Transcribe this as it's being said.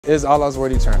Is Allah's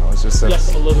word eternal? It's just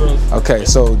yes, okay,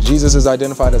 so Jesus is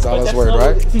identified as Allah's word,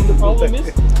 right? See, the problem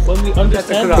is when we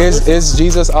understand is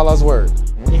Jesus Allah's word?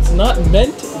 It's not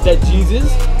meant that Jesus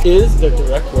is the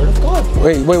direct word of God.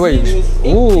 Wait.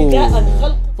 Ooh.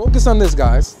 Focus on this,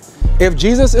 guys. If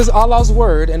Jesus is Allah's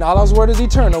word and Allah's word is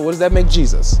eternal, what does that make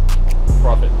Jesus?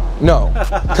 Prophet. No.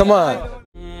 Come on.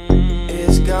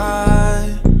 It's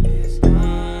God.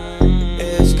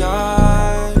 It's God.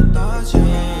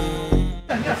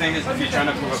 The thing is, if you're trying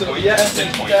to prove a point,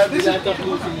 pinpoint.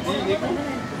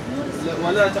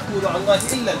 ولا تقولوا على الله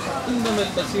إلا الحق إنما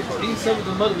المسيح عيسى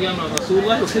ابن مريم رسول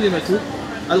الله وكلمته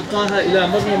ألقاها إلى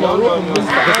مريم وروح منه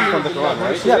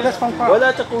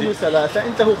ولا تقولوا ثلاثة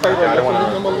انتهوا خيرا لكم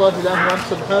إنما الله إله واحد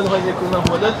سبحانه أن يكون له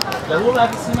ولد له ما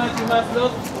في السماوات وما في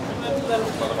الأرض.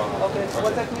 Okay,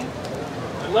 what that mean?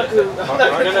 No.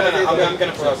 I'm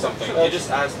gonna put out something. You just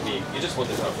asked me. You just put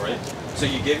this up, right? So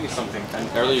you gave me something, and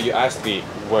earlier you asked me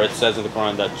where it says in the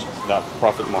Quran that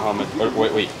Prophet Muhammad, or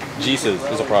wait, Jesus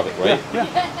is a prophet, right? Yeah.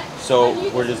 So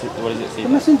what does it say? The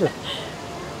messenger.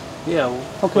 Yeah.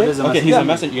 Okay. Okay, he's a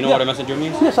messenger. You know what a messenger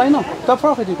means? Yes, I know. The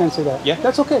prophet, you can say that. Yeah.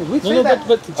 That's okay. We say that.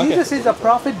 But Jesus is a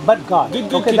prophet, but God.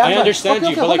 Good. Okay, I understand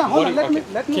you, but like, hold on. Let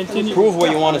me continue. Prove what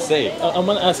you want to say. I'm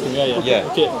gonna ask him. Yeah.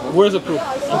 Yeah. Okay. Where's the proof?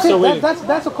 I'm still waiting.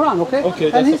 That's a Quran. Okay.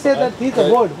 Okay. And he said that he's the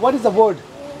word. What is the word?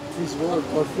 His word.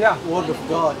 Yeah. Word of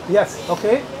God. Yes.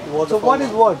 Okay. So what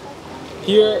is word?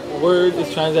 Here, word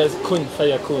is translated as kun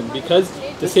fayakun because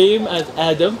the same as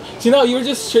Adam. See, now you're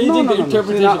just changing the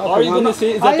interpretation. Are you going to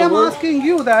say is that I am asking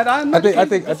you that. I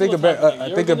think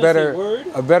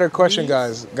a better question,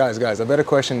 guys. A better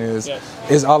question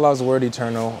is Allah's word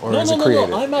eternal or is it created?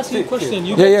 No. I'm asking a question.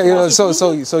 Yeah.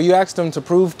 So you asked him to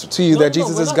prove to you that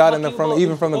Jesus is God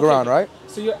even from the Quran, right?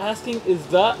 So you're asking, is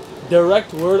that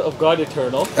direct word of God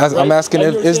eternal? I'm asking,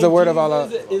 is the word of Allah?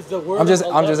 Is the word I'm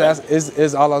just asking,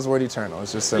 is Allah's word eternal?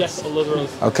 It's just simple. Yes, literally.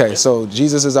 Okay, so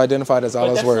Jesus is identified as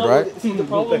Allah's word, right? See, the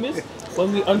problem is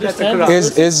when we understand.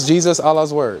 Is Jesus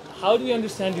Allah's word? How do we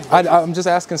understand these? I'm just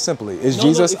asking simply. Is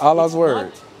Jesus Allah's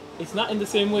word? It's not in the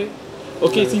same way.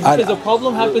 Okay, see, because the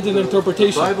problem happens in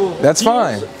interpretation. That's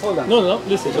fine. No,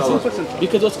 listen.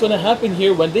 Because what's going to happen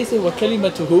here, when they say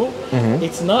وَكَلِمَتُهُ,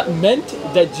 it's not meant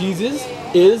that Jesus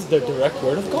is the direct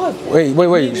word of God. Wait.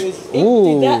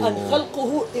 Ooh.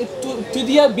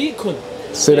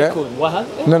 Say that?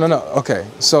 No. Okay.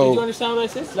 So. Did you understand what I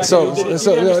said?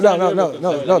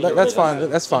 No.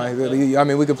 That's fine. I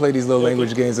mean, we could play these little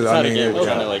language games.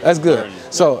 That's good.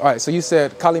 So, all right. So you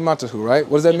said kalimatuhu, right?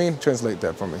 What does that mean? Translate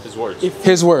that for me. His words.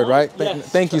 His word, right?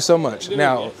 Thank you so much.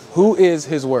 Now, who is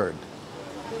his word?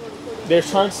 They're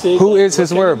trying to say who is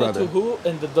his word, brother? Who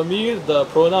and the damir, the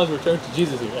pronouns return to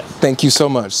Jesus. Yes. Thank you so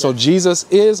much. So Jesus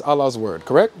is Allah's word,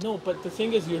 correct? No, but the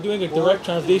thing is, you're doing a direct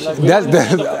translation.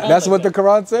 That's what the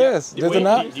Quran says. Does it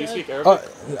not? Do you speak Arabic?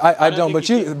 I don't,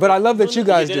 but I love that you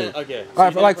guys do. Okay. All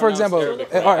right, like for example,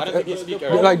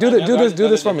 like do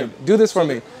this for me. Do this for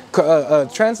me.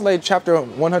 Translate chapter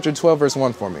 112, verse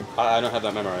 1 for me. I don't have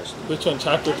that memorized. Which one?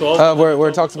 Chapter 12. Where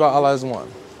it talks about Allah is one.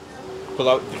 Pull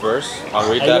out the verse.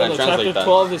 I'll read that and translate that.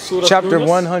 12 is Surah Chapter Yunus.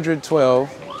 112.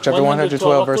 Chapter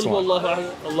 112, verse 1.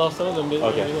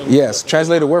 Okay. Yes,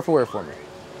 translate it word for word for me.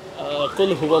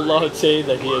 قُلْ هُوَ اللَّهُ, say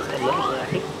that he is Allah.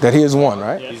 That he is one,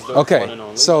 right? Yes. Okay,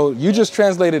 so you just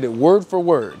translated it word for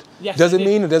word. Yes, does it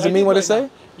mean what it say?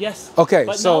 Yes. Okay,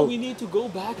 but so now we need to go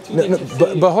back to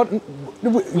the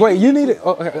but wait, you need it.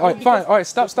 Okay, all right, fine. All right,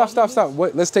 stop.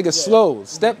 Wait, let's take it slow,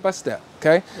 step by step.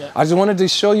 Okay. Yeah. I just wanted to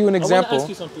show you an example.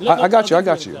 I got you.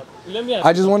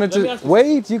 I just wanted to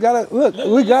wait. You gotta look.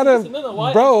 We gotta,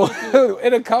 bro.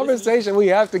 In a conversation, we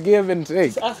have to give and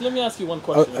take. Let me ask you one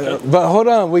question. Okay? But hold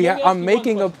on. I'm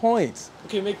making a point.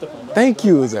 Okay, make the point. Thank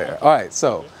you, Zaire. All right,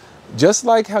 so just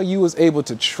like how you was able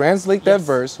to translate that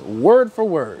verse word for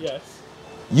word. Yes.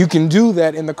 You can do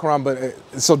that in the Quran, but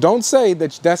so don't say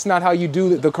that that's not how you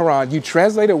do the Quran. You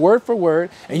translate it word for word,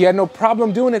 and you had no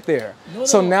problem doing it there.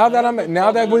 Now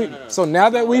that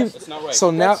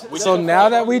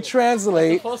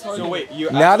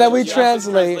we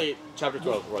translate chapter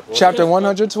 12. Chapter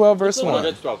 112, verse 1.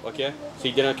 112, okay. So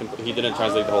he didn't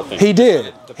translate the whole thing. He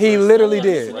did. He literally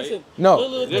did. Right?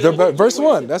 No, verse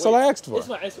 1. That's all I asked for.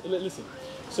 Listen.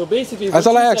 So basically, that's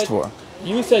all I asked for.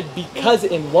 You said because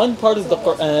in one part of the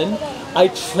Quran, I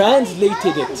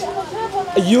translated it.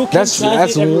 You can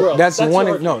translate everywhere else.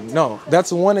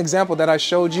 That's one example that I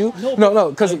showed you. No,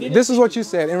 because this is what you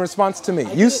said in response to me.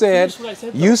 You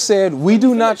said we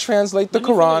do not translate the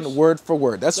Quran word for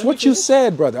word. That's what you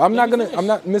said, brother. I'm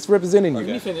not misrepresenting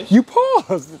you. You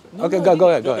paused. Okay, go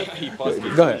ahead. Go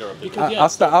ahead.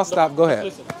 I'll stop. Go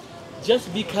ahead.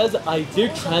 just because I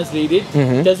did translate it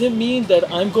doesn't mean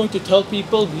that I'm going to tell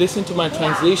people listen to my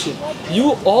translation.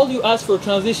 All you ask for a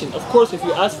translation. Of course, if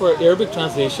you ask for an Arabic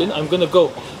translation, I'm gonna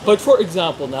go. But for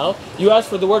example, now you ask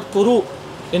for the word quru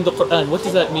in the Quran. What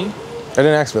does that mean? I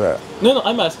didn't ask for that. No,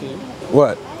 I'm asking you.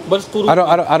 What? What's quru?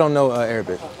 I don't know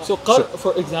Arabic. So qar,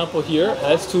 for example, here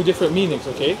has two different meanings.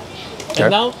 Okay. And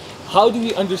now, how do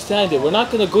we understand it? We're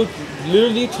not going to go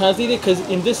literally translate it because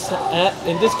in this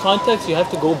context, you have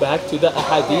to go back to the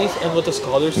ahadith and what the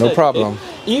scholars said. No problem.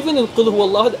 Okay? Even in Qul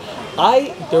Huwallah,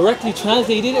 I directly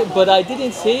translated it, but I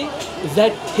didn't say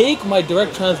that take my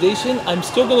direct translation. I'm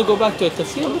still going to go back to it.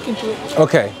 Tafsir, look into it.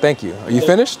 Okay, thank you. Are you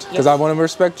finished? Because I want to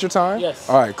respect your time. Yes.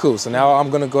 All right, cool. So now I'm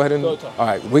going to go ahead and... All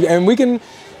right, we can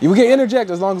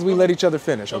interject as long as we let each other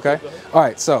finish, okay? All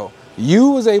right, so... You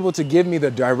was able to give me the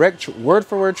direct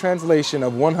word-for-word translation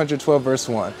of 112 verse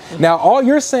 1. Now, all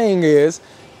you're saying is,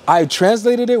 I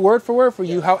translated it word for word for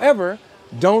you. However,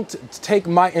 don't take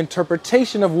my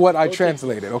interpretation of what I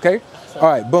translated, okay? All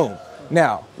right, boom.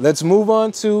 Now, let's move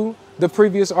on to the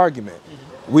previous argument.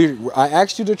 I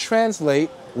asked you to translate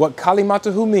what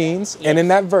kalimatuhu means, and in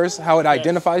that verse, how it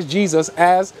identifies Jesus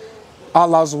as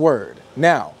Allah's word.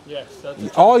 Now,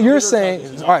 all you're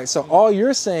saying, all right, so all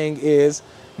you're saying is,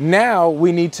 now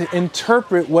we need to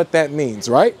interpret what that means,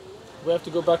 right? We have to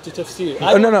go back to tafsir.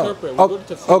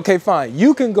 Okay, fine.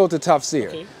 You can go to tafsir.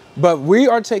 Okay. But we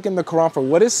are taking the Quran for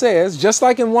what it says, just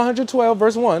like in 112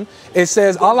 verse 1, it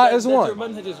says Allah is one.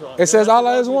 It says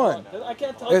Allah is one. I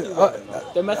can't talk to you about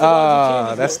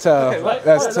that. That's tough.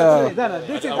 That's tough.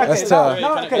 That's tough.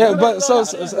 Yeah, but so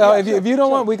if you don't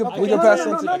want, we can pass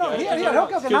it. No. Here.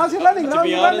 Okay. Now you're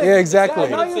running. Yeah, exactly.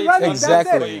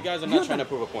 Exactly. You guys are not trying to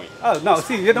prove a point. Oh no,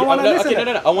 see, you don't want to listen. Okay,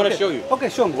 no. I want to show you. Okay,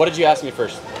 show me. What did you ask me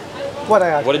first? What I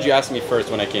asked? What did you ask me first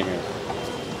when I came here?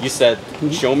 You said,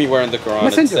 show me where in the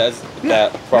Quran it says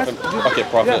that Prophet,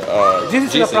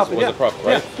 Jesus was a prophet,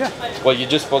 right? Yeah. Well, you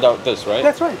just pulled out this, right?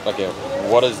 That's right. Okay,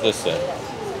 what does this say?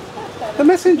 The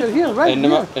messenger here, right?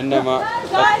 إنما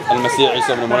المسيح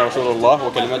عيسى ابن مريم رسول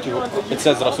الله وكلمته. It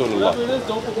says Rasulullah.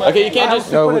 Okay, you can't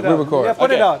just. No, we record. Yeah,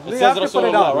 put it out. It says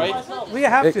Rasulullah, right? We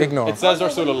have to. Ignore. It says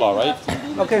Rasulullah,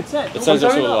 right? Okay. It says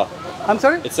Rasulullah. I'm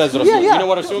sorry? It says Rasul. You know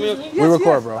what Rasul means? We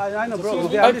record, bro. I know, bro.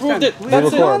 I proved it. We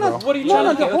record, bro. What are you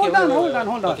trying to do?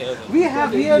 Hold on. We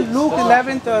have here Luke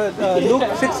 11, Luke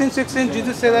 16,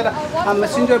 Jesus said that I'm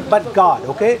messenger but God,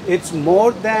 okay? It's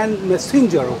more than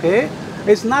messenger, okay?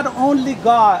 It's not only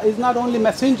God, it's not only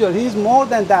messenger, he's more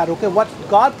than that, okay? What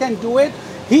God can do it,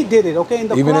 he did it, okay? In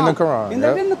the Even Quran. in the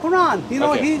Quran. In the Quran. You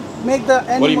know, he make the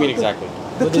animal. What do you mean exactly?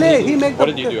 The clay, he made. What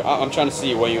did you do? I'm trying to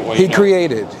see what you. He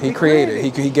created. He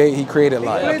created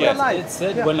life. It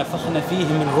said وَنَفَخْنَا فِيهِ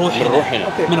مِنْ رُوحِنَا.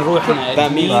 مِنْ رُوحِنَا.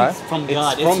 That means from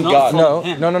God. It's from God.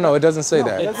 No. It doesn't say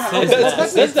that. It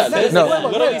says that. No.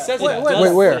 Literally says that.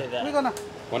 Wait, where?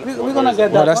 We're gonna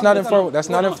get that. No, that's not in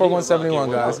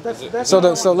 4171, guys.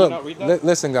 So look,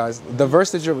 listen, guys. The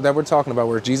verse that we're talking about,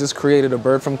 where Jesus created a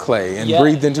bird from clay and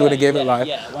breathed into it and gave it life,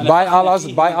 by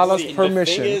Allah's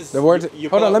permission. The word.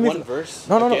 Hold on, let me.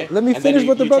 No. Let me finish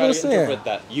what the brother is saying.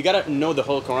 You gotta know the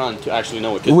whole Quran to actually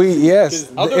know it.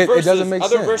 Yes, it doesn't make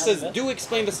sense. Other verses do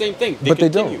explain the same thing, but they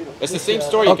don't. It's the same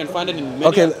story. You can find it in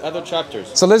many other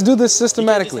chapters. So let's do this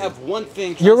systematically. You can't just have one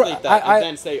thing translate that and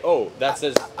then say, oh, that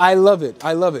says. I love it.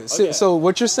 Okay. So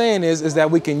what you're saying is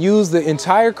that we can use the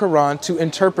entire Quran to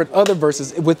interpret other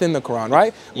verses within the Quran,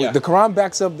 right? Yeah. The Quran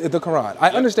backs up the Quran.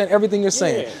 I understand everything you're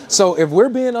saying. Yeah. So if we're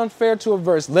being unfair to a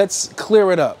verse, let's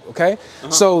clear it up, okay?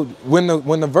 So when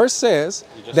the verse says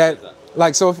that,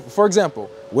 like, so for example,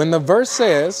 when the verse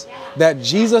says that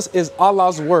Jesus is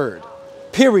Allah's word,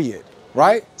 period,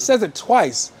 right? It says it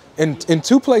twice in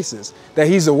two places, that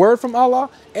he's a word from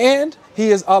Allah and he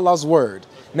is Allah's word.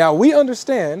 Now we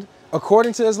understand,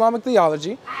 according to Islamic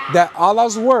theology, that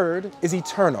Allah's word is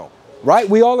eternal, right?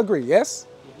 We all agree, yes?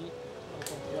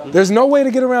 There's no way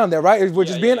to get around that, right? We're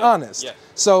just being honest. Yeah.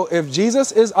 So if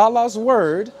Jesus is Allah's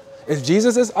word,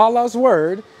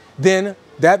 then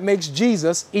that makes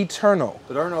Jesus eternal.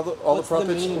 But aren't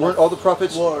weren't all the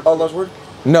prophets Allah's word?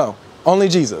 No, only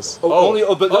Jesus. But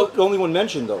only one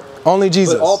mentioned though. Only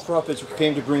Jesus. But all prophets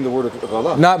came to bring the word of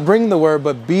Allah. Not bring the word,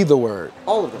 but be the word.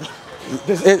 All of them.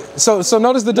 So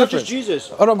notice the difference. Not just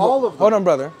Jesus. All of them. Hold on,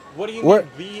 brother. What do you mean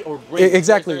be or bring?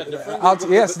 Exactly.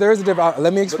 Yes, there is a difference.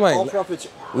 Let me explain. But all prophets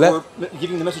were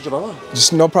giving the message of Allah.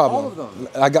 Just no problem. All of them.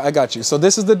 I got you. So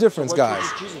this is the difference, guys.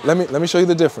 Let me show you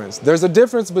the difference. There's a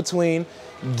difference between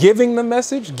giving the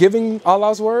message, giving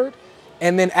Allah's word,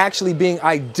 and then actually being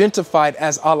identified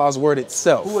as Allah's word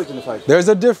itself. Who identifies? There's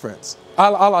a difference.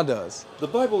 Allah does. The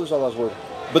Bible is Allah's word,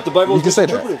 but the Bible is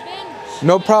interpreted.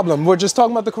 No problem. We're just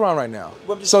talking about the Quran right now.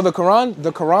 So the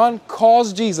Quran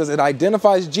calls Jesus, it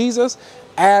identifies Jesus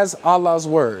as Allah's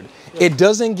word. It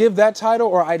doesn't give that title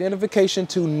or identification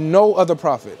to no other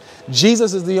prophet.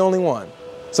 Jesus is the only one.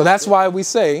 So that's why we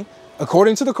say,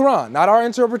 according to the Quran, not our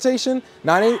interpretation,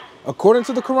 according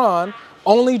to the Quran,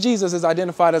 only Jesus is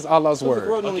identified as Allah's word.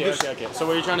 Okay. So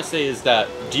what you're trying to say is that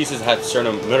Jesus had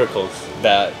certain miracles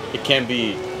that it can't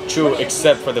be true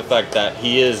except for the fact that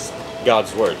he is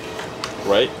God's word,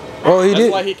 right? Well,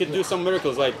 that's why he could do some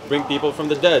miracles like bring people from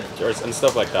the dead and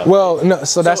stuff like that. Well, no.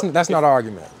 So that's not our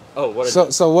argument. Oh, what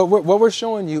is so what we're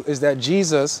showing you is that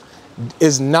Jesus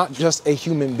is not just a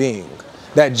human being.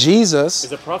 That Jesus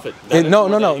is a prophet.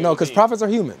 No, because prophets are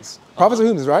humans. Prophets are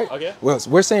humans, right? Okay. Well,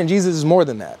 we're saying Jesus is more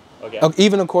than that. Okay.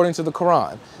 Even according to the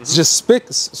Quran. Just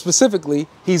specifically,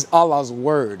 he's Allah's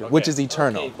word, which is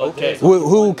eternal. Okay.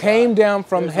 Who came down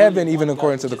from heaven, even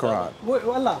according to the Quran.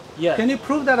 Allah. Yeah. Can you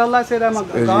prove that Allah said I'm a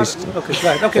God? Okay,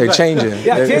 right. Okay. They're changing.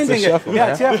 Yeah, changing it.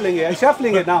 Yeah,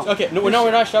 shuffling it now. Okay. No, we're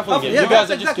not shuffling it. Yeah, You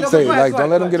guys are just confused. Say, like, don't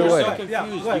let them get away. You're so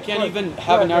confused. You can't even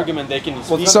have an argument they can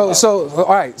speak. So all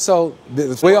right. So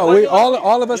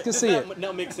all of us can see it. Does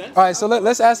that make sense? All right. So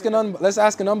let's ask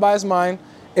an unbiased mind.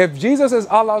 If Jesus is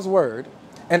Allah's word,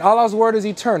 and Allah's word is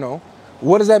eternal,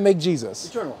 what does that make Jesus?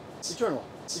 Eternal.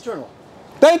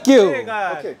 Thank you.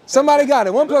 Okay. Somebody got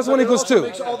it. 1 + 1 =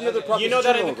 2. You know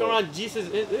that in the Quran, Jesus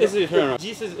is eternal.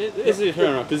 Jesus is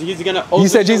eternal because he's gonna. You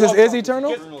said Jesus is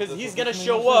eternal? Because he's gonna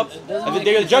show up at the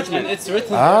day of judgment. It's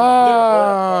written.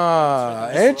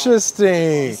 Ah,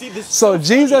 interesting. So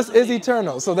Jesus is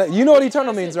eternal. So that you know what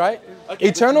eternal means, right? Okay,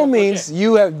 eternal means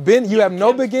you have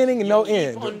no beginning and no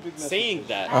end. You keep on saying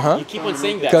that. You keep on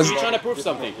saying that. Because You're trying to prove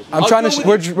something.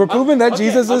 We're proving that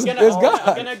Jesus is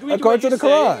God according to the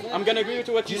Quran. I'm gonna agree with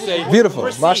what you say. Beautiful,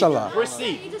 Proceed. mashallah.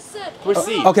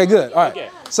 Proceed. Okay, good. All right. Okay.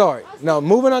 Sorry. Now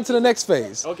moving on to the next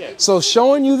phase. Okay. So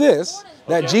showing you this,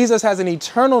 that Jesus has an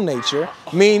eternal nature,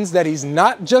 means that he's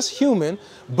not just human,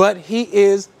 but he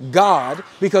is God,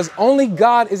 because only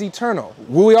God is eternal.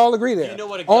 Will we all agree there? You know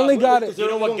what only God. You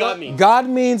know what God means? God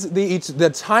means the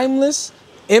timeless,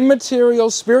 immaterial,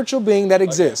 spiritual being that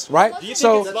exists, right? Do you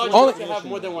think it's logical to have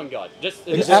more than one God? Just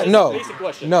no. basic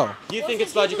question. No. Do you think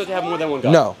it's logical to have more than one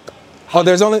God? No. Oh,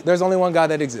 there's only one God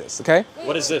that exists. Okay.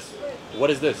 What is this? What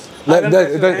is this?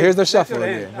 Here's the shuffle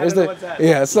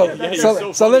again.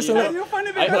 So listen.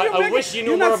 I wish you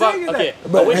knew more about. Okay.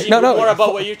 I wish you knew more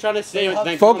about what you're trying to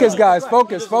say. Focus, guys.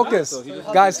 Focus.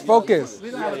 Guys, focus.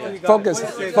 Focus.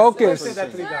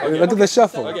 Look at the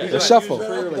shuffle. The shuffle.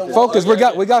 Focus.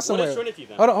 We got somewhere.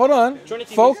 Hold on.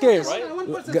 Focus.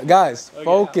 Guys,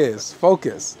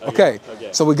 focus. Okay.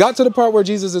 So we got to the part where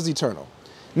Jesus is eternal.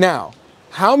 Now,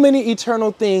 how many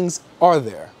eternal things are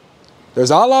there? There's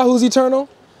Allah who's eternal.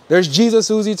 There's Jesus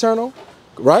who's eternal,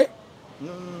 right?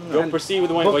 Go proceed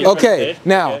with what you're trying to say.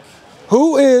 Now,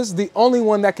 who is the only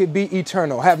one that could be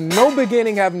eternal? Have no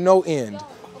beginning, have no end.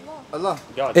 Allah.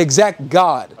 God. Exact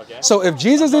God. Okay. So if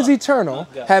Jesus is eternal,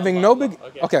 having no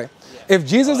if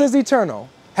Jesus is eternal,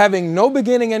 having no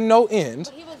beginning and no end,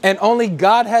 and only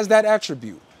God has that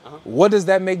attribute, what does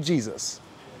that make Jesus?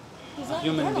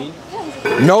 Human being.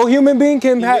 No human being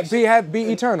can be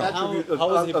eternal. How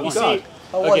is he?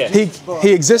 Okay.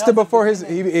 He existed before his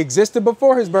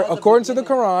birth. According to the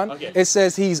Quran, it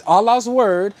says he's Allah's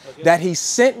word that he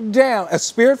sent down, a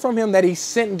spirit from him that he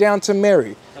sent down to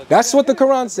Mary. That's what the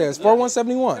Quran says,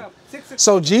 4171.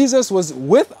 So Jesus was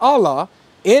with Allah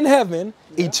in heaven,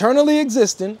 eternally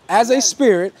existing as a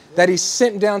spirit that he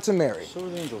sent down to Mary. So are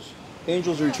the angels.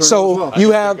 Angels are eternal So as well.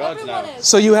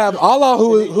 you have Allah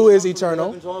who is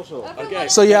eternal. Okay.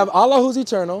 So you have Allah who's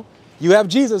eternal. You have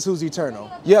Jesus who's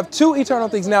eternal. You have two eternal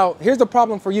things. Now, here's the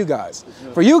problem for you guys.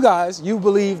 For you guys, you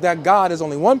believe that God is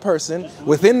only one person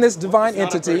within this divine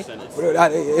entity.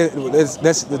 That's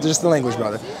just the language,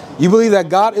 brother. You believe that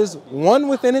God is one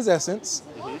within his essence,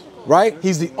 right?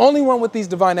 He's the only one with these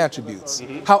divine attributes.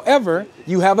 However,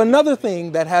 you have another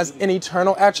thing that has an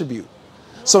eternal attribute.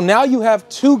 So now you have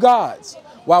two gods.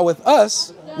 While with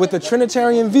us, with the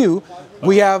Trinitarian view,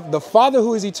 we have the Father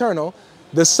who is eternal,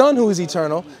 the Son who is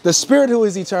eternal, the Spirit who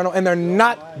is eternal, and they're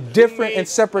not different and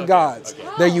separate gods.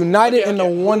 They're united in the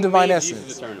one divine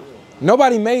essence.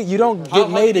 Nobody made, you don't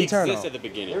get made eternal. At the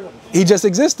beginning? He just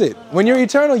existed. When you're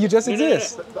eternal, you just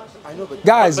exist.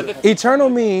 Guys, eternal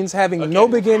means having no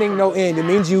beginning, no end. It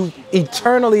means you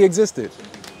eternally existed.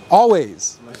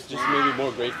 Always. Just made me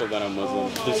more grateful that I'm Muslim.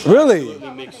 This Really?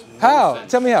 makes no How?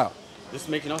 sense. Tell me how. This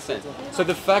makes no sense. So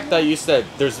the fact that you said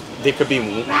there could be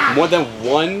more than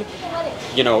one,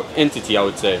 entity, I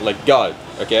would say, like God,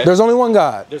 Okay. There's only one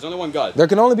God. There's only one God. There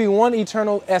can only be one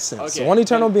eternal essence, one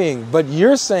eternal being. But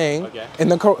you're saying, in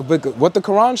what the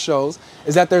Quran shows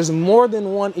is that there's more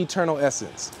than one eternal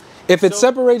essence. If it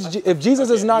separates, if Jesus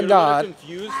is not God.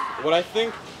 Confused. What I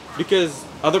think, because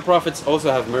other prophets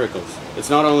also have miracles. It's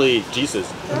not only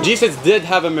Jesus. Jesus did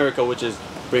have a miracle, which is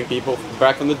bring people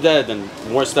back from the dead and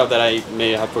more stuff that I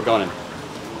may have forgotten.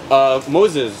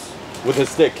 Moses with his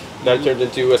stick that turned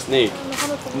into a snake.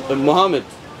 Muhammad.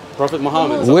 Prophet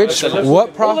Muhammad.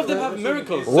 What prophet? All of them have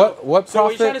miracles. What prophet? So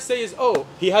what you're trying to say is, oh,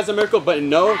 he has a miracle, but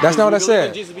no. That's not what I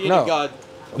said. Jesus being no. God,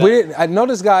 we didn't. I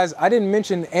noticed, guys. I didn't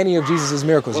mention any of Jesus'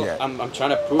 miracles yet. I'm trying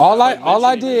to prove. I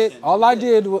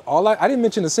didn't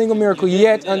mention a single miracle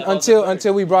yet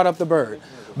until we brought up the bird.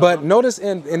 But notice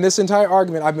in this entire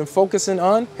argument, I've been focusing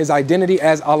on his identity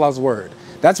as Allah's word.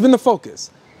 That's been the focus,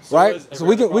 right? So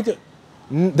we can.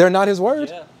 They're not his word.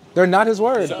 Yeah. They're not his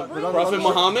word. Prophet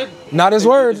Muhammad? Not his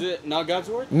word. Is it not God's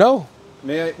word? No.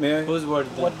 May I? Whose word?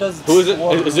 What does? Who is it?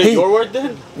 Is it your word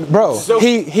then? Bro,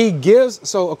 he gives.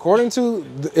 So according to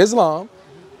Islam,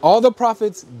 all the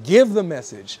prophets give the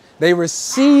message. They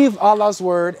receive Allah's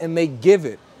word and they give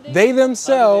it. They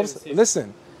themselves,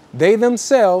 listen, they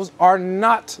themselves are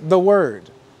not the word,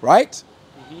 right?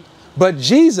 But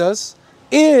Jesus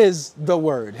is the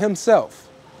word himself.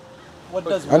 What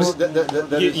does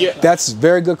That's a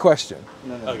very good question.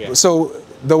 Okay. So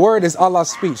the word is Allah's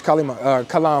speech,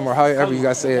 kalam, or however you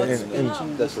guys say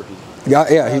it. That's what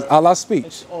He's Allah's speech.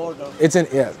 It's order. It's in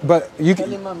but you can.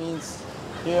 Kalima means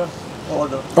here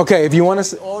order. Okay, if you want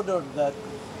to. Order that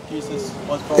Jesus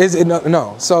was. Is it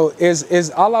no? So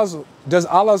does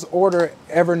Allah's order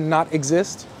ever not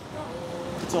exist?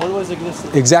 It's always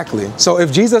existed. Exactly. So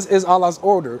if Jesus is Allah's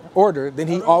order, then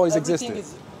he always existed.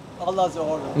 Is Allah's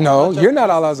order. No, you're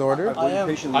not Allah's order. I am.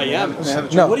 I am.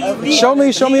 No. What do you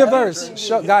mean? Show me a verse.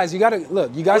 Guys, you gotta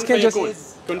look. You guys can't just.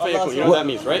 You know what that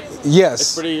means, right?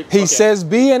 Yes. He says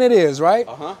be and it is, right?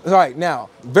 All right. Now,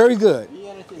 very good.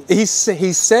 He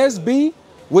says be,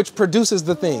 which produces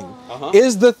the thing.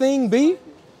 Is the thing be,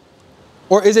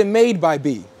 or is it made by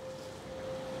be?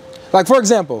 Like for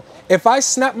example, if I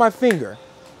snap my finger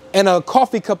and a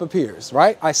coffee cup appears,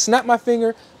 right? I snap my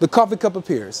finger, the coffee cup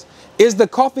appears. Is the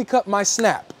coffee cup my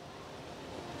snap?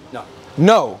 No.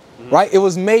 No, right? It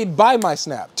was made by my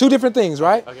snap. Two different things,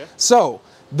 right? Okay. So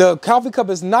the coffee cup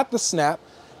is not the snap,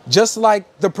 just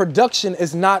like the production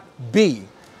is not be.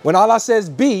 When Allah says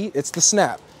be, it's the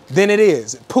snap. Then it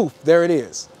is. Poof, there it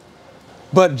is.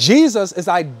 But Jesus is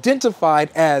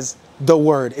identified as the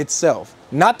word itself,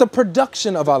 not the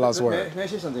production of Allah's word. May I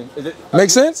say something?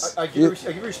 Make sense? I give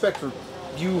you respect for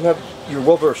you're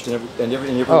well versed in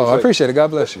everything. Oh, I appreciate it. God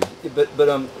bless you. But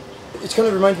it kind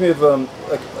of reminds me of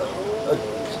like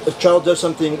a child does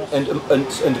something and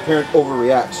the parent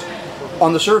overreacts.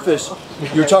 On the surface,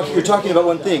 you're talking about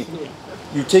one thing.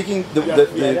 You're taking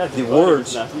the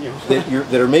words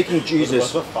that are making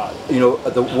Jesus,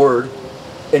 the word,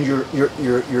 and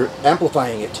you're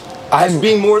amplifying it. As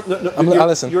being more.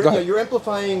 Listen. Go ahead. You're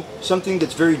amplifying something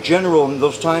that's very general in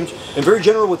those times and very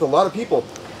general with a lot of people.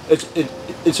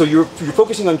 So you're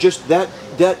focusing on just that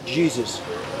Jesus,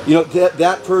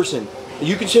 that person.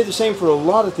 You can say the same for a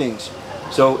lot of things.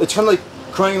 So it's kind of like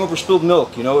crying over spilled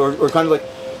milk, or kind of like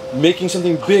making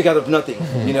something big out of nothing,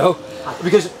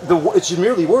 because it's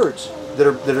merely words that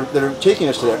are taking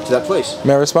us to that place.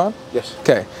 May I respond? Yes.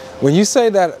 Okay. When you say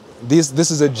that this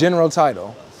is a general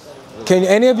title, can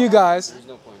any of you guys?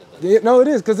 No, it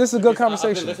is, because this is a good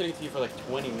conversation. I've been listening to you for like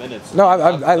 20 minutes. No,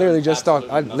 I literally just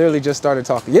started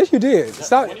talking. Yes, you did.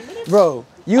 Stop, bro.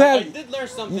 I did learn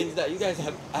some things that you guys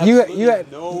have absolutely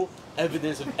no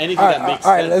evidence of anything that makes sense.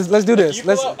 All right, let's do this.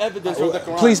 Let's evidence from the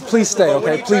Quran. Please stay,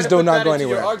 okay? Please do not go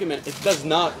anywhere. Your argument, it does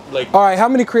not like. All right, how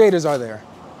many creators are there?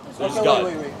 There's God.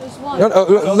 Wait. There's one.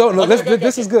 No.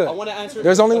 This is good. I want to answer.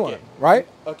 There's only one, right?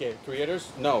 Okay,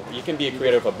 creators. No, you can be a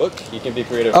creator of a book. You can be a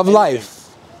creator of life.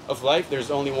 Of life,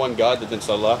 there's only one God, that's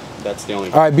Allah. That's the only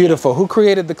God. All right, beautiful. Who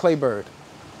created the clay bird?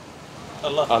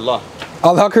 Allah.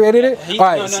 Allah created it? All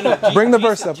right, no. bring the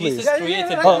verse up, please. Jesus created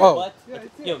that. Oh.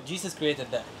 Jesus created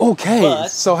that. Okay,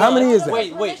 so how many is that?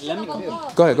 Wait, let me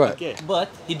complete. Go ahead. Okay. But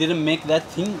he didn't make that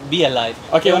thing be alive.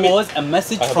 Okay, it was a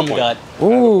message from God.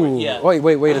 Ooh. Yeah.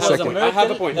 Wait a second. I have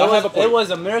a point. It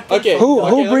was a miracle. Okay.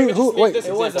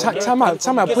 Time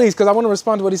out, please, because I want to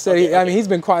respond to what he said. I mean, he's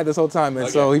been quiet this whole time, and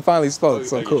so he finally spoke,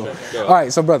 so cool. All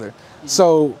right, so brother,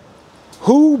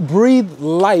 who breathed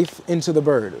life into the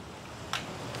bird?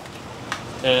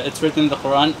 It's written in the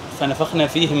Quran, فَنَفَخْنَا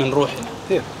فِيهِ مِنْ رُوحِنَا.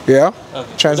 Yeah?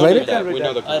 Okay. Translated? We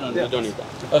know the Quran. We don't need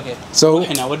that. Okay. So,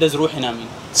 ruhina, what does ruhina mean?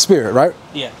 Spirit, right?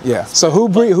 Yeah. Yeah. So who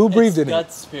breathed it in?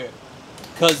 God's spirit.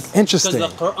 Interesting.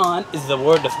 Because the Quran is the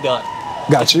word of God.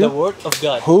 Got It's you. the word of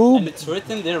God. Who- And it's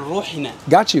written there, Ruhina.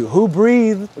 Got you. Who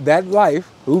breathed that life?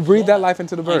 Who breathed that life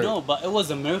into the bird? I know, but it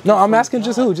was a miracle. No, I'm from asking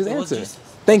just God. who. Just It was answer. Jesus.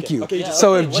 Thank you. Okay, Yeah,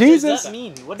 So okay, if what Jesus, does that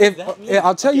mean? What does that mean?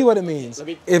 I'll tell you what it means. let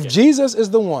me- If okay. Jesus is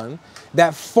the one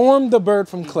that formed the bird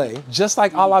from clay, just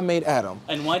like Allah made Adam,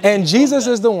 And why did he Jesus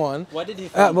form is that? the one. Why did he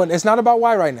form Well, it's not about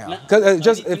why right now, No, because I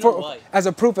just need to know why. as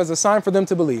a proof, as a sign for them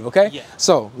to believe. Okay. Yeah.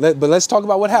 So, but let's talk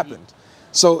about what happened.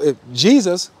 So if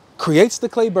Jesus creates the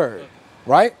clay bird,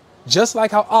 right? Just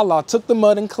like how Allah took the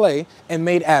mud and clay and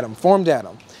made Adam, formed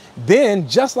Adam. Then,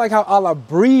 just like how Allah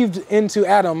breathed into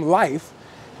Adam life,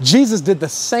 Jesus did the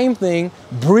same thing,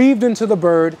 breathed into the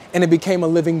bird, and it became a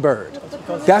living bird.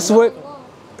 That's what.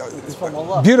 It's from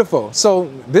Allah. Beautiful. So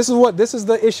this is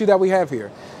the issue that we have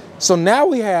here. So now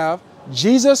we have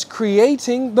Jesus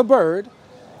creating the bird.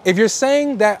 If you're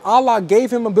saying that Allah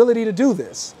gave him ability to do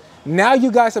this, now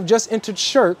you guys have just entered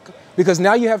shirk, because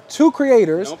now you have two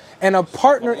creators Nope. and a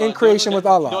partner in creation with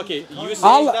Allah. Okay, you saying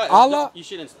Allah, that, Allah, you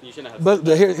shouldn't have but said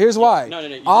that. here's why. No, you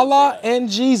didn't Allah say that. and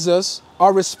Jesus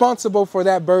are responsible for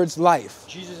that bird's life.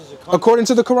 Jesus is a conduit. According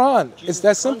to the Quran, it's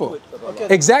that is a simple. conduit.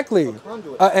 Okay. Exactly. A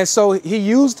conduit. And so he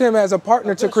used him as a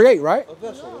partner to create, right?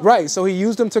 Right. So he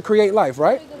used him to create life,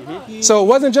 right? So it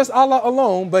wasn't just Allah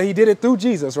alone, but he did it through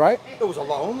Jesus, right? It was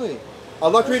Allah only.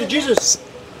 Allah created Jesus.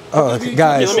 Oh, Okay,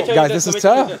 guys, let me tell you guys, this, this is let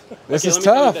me tell you tough. this. This Okay, is let me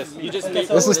tell you tough. this. You just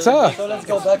This is tough. So let's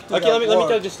go back to Okay, let war.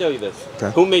 me just tell you this.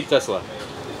 Okay. Who made Tesla?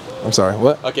 I'm sorry.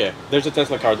 What? Okay, there's a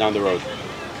Tesla car down the road.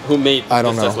 Who made I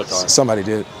don't this know. Tesla car? Somebody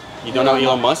did. You don't know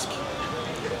Elon Musk?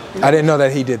 I didn't know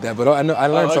that he did that, but I know I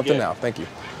learned Oh, something okay. now. Thank you.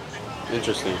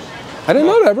 Interesting. I didn't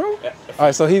know that, bro. Yeah. All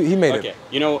right, so he made Okay, it.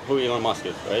 you know who Elon Musk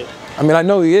is, right? I mean, I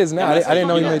know he is now. I I'm didn't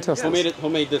know he asking made you, Tesla. Who made it? Who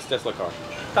made this Tesla car?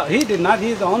 No, he did not.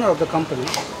 He is the owner of the company.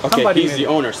 Okay, Somebody he's made the it.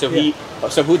 owner. So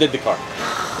so who did the car?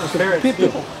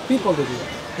 People did it.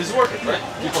 His workers, right?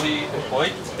 People he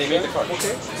employed, they made the car.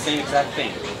 Okay. Same exact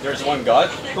thing. There's one God.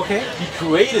 Okay. He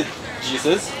created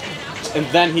Jesus, and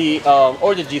then he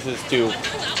ordered Jesus to.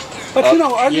 But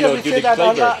earlier we do said the that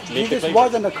clay bird, Allah, make the Jesus clay bird.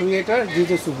 wasn't a creator.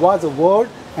 Jesus was a word,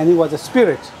 and he was a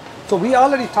spirit. So we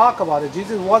already talked about it.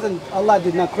 Jesus wasn't. Allah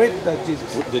did not create that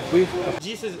Jesus. Did we?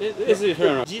 Jesus is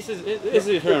eternal. Jesus is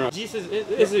eternal. Jesus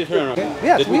is eternal.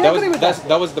 Yes, Did we that agree was, with that's, that.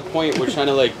 that was the point we're trying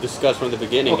to like discuss from the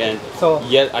beginning, Okay, and so-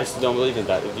 yet I still don't believe in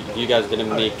that. You guys didn't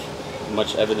make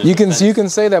much evidence. You can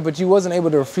defense. say that, but you wasn't able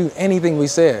to refute anything we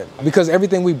said because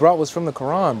everything we brought was from the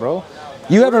Quran, bro.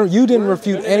 You didn't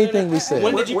refute anything we said.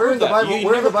 When did you Where prove in the that? Bible- You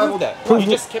where in never the Bible- proved that. Prove You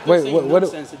it- just kept wait, saying what-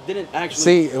 nonsense. It didn't actually.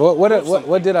 See, prove what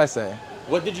something. did I say?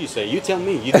 What did you say? You tell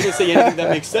me. You didn't say anything that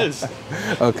makes sense.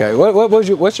 Okay,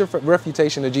 what's your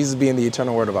refutation of Jesus being the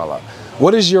eternal word of Allah?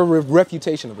 What is your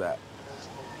refutation of that?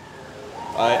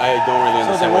 I don't really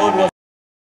understand what you mean.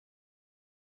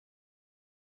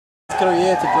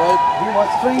 Created, right? He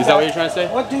was saying Is that what you're trying to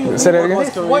say? What do you Say that mean?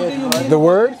 again? What do you mean? The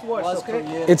word? This word, Was okay?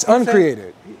 created. It's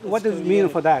uncreated. What does it mean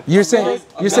for that? You're saying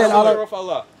Messenger Allah. of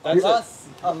Allah. That's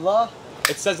it. Allah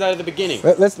It says that at the beginning.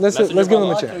 Let's Messenger give him a of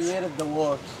Allah chance. created the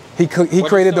world. He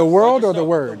created the yourself, world write or the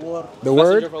yourself. word? The Messenger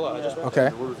word. of Allah. I just read Okay.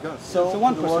 So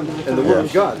one the person. word- And the word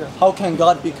of God. How can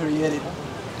God be created?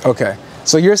 Okay.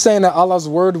 So you're saying that Allah's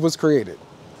word was created,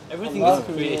 Everything is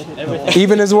created. Everything.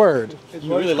 even His word.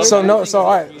 You really love So that. no. So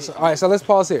all right. So let's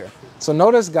pause here. So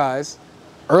notice, guys,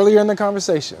 earlier in the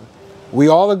conversation, we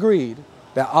all agreed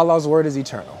that Allah's word is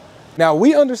eternal. Now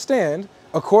we understand,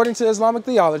 according to Islamic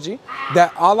theology,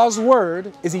 that Allah's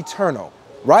word is eternal.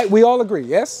 Right? We all agree.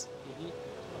 Yes.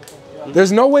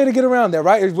 There's no way to get around that,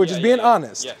 right? We're just being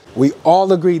honest. Yeah. We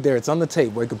all agreed there. It's on the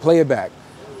tape. We can play it back.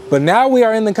 But now we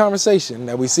are in the conversation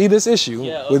that we see this issue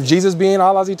with Jesus being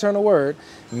Allah's eternal word.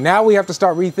 Now we have to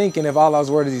start rethinking if Allah's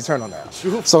word is eternal now.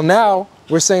 So now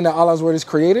we're saying that Allah's word is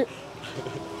created.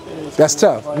 That's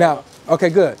tough. Now, okay,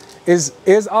 good. Is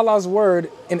Allah's word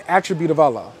an attribute of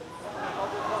Allah?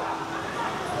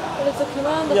 But it's a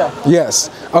command. Yeah. Yes.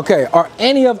 Okay. Are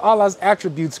any of Allah's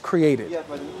attributes created?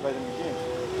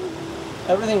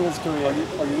 Everything is created.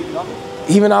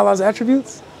 Even Allah's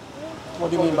attributes? What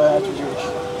do you mean by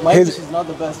attributes? My English is not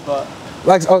the best, but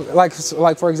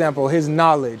Like for example, His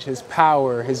knowledge, His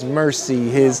power, His mercy,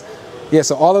 His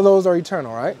so all of those are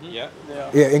eternal, right? Yeah.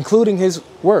 Yeah, including His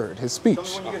word, His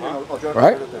speech,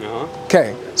 right?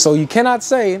 Okay, so you cannot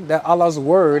say that Allah's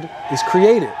word is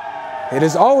created. It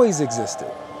has always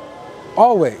existed.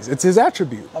 Always. It's His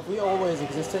attribute. have we always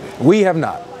existed? We have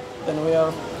not. Then we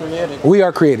are created. We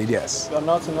are created, yes. We are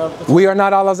not in our. We are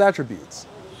not Allah's attributes.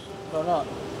 We are not.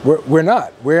 We're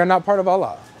not. We are not part of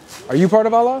Allah. Are you part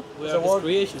of Allah? It's a word.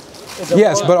 creation. It's a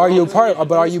Yes, word. but are you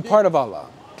part of Allah?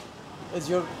 Is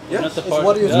your Not the is part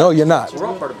what of is God. No, you're not. It's the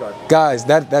wrong part of God. Guys,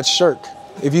 that's shirk.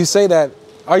 If you say that,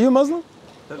 are you Muslim?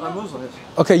 I'm Muslim. Yes.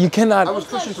 Okay, you cannot. I was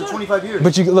Christian for 25 years.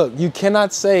 But you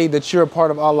cannot say that you're a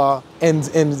part of Allah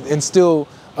and still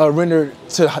render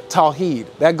to Tawheed.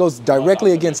 That goes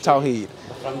directly against Tawheed.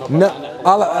 No,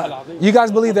 Allah, you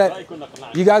guys believe that?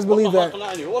 You guys believe that?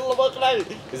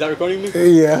 Is that recording me?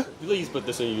 Yeah. Please put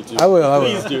this on YouTube. I will.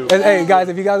 Please do. And, hey guys,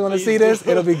 if you guys want to see this,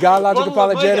 it'll be GodLogic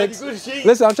Apologetics.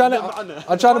 Listen, I'm trying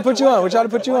to put you on. We're trying to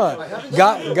put you on.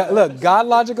 Look,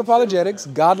 GodLogic Apologetics,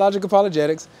 GodLogic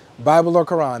Apologetics, Bible or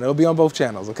Quran. It'll be on both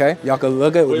channels. Okay, y'all can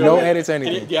look at no edits or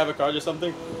anything. Do you have a card or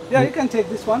something? Yeah, you can take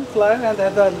this one flyer and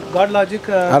have the GodLogic.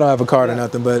 I don't have a card or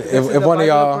nothing, but if one of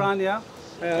y'all.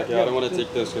 Yeah, I don't want to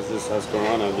take this because this has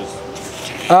Quran.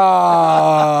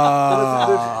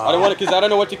 Ah. I don't want to because I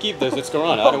don't know what to keep this. It's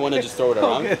Quran. I don't want to just throw it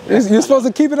around. You're supposed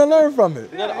to keep it and learn from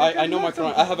it. No, I know my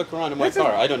Quran. I have a Quran in my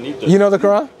car. I don't need this. You know the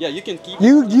Quran? Yeah, you can keep.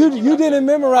 You didn't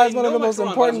memorize one of the most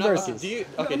important verses. Do you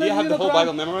have the whole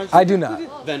Bible memorized? I do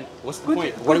not. Then what's the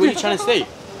point? What are you trying to say?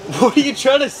 What are you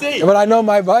trying to say? But I know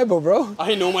my Bible, bro.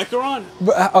 I know my Quran.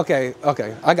 But, okay,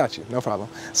 I got you, no problem.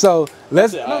 So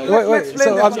let's wait.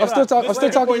 So I'm still talking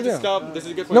to them. This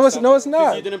is a good point. No, it's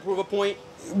not. You didn't prove a point.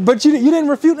 But you didn't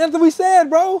refute nothing we said,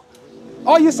 bro.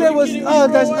 All you said was,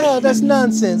 that's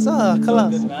nonsense.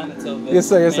 Kalas. Yes,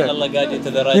 sir. Yes, sir. Allah guide you to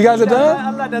the right. You guys are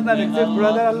done? Allah does not exist,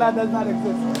 brother. Allah does not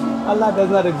exist. Allah does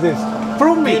not exist.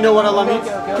 Prove me. Do you know what Allah means?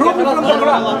 Prove me from the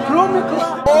Quran. Prove me.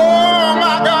 Oh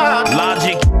my God.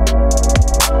 Logic.